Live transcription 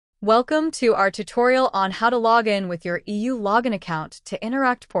Welcome to our tutorial on how to log in with your EU login account to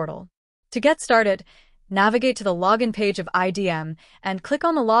Interact Portal. To get started, navigate to the login page of IDM and click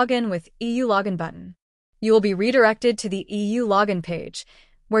on the Login with EU Login button. You will be redirected to the EU login page,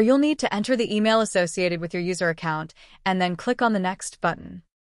 where you'll need to enter the email associated with your user account and then click on the Next button.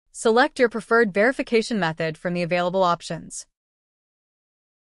 Select your preferred verification method from the available options.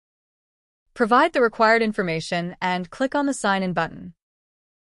 Provide the required information and click on the Sign In button.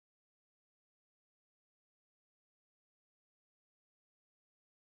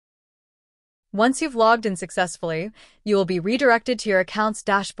 Once you've logged in successfully, you will be redirected to your account's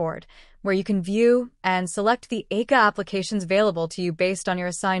dashboard, where you can view and select the ECHA applications available to you based on your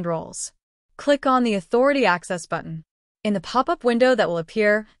assigned roles. Click on the Authority Access button. In the pop-up window that will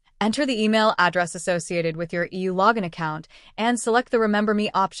appear, enter the email address associated with your EU login account and select the Remember Me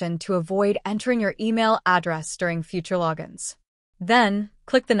option to avoid entering your email address during future logins. Then,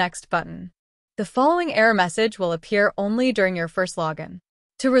 click the Next button. The following error message will appear only during your first login.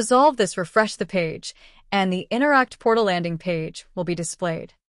 To resolve this, refresh the page, and the Interact Portal landing page will be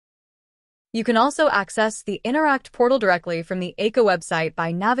displayed. You can also access the Interact Portal directly from the ECHA website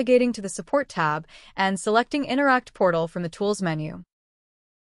by navigating to the Support tab and selecting Interact Portal from the Tools menu.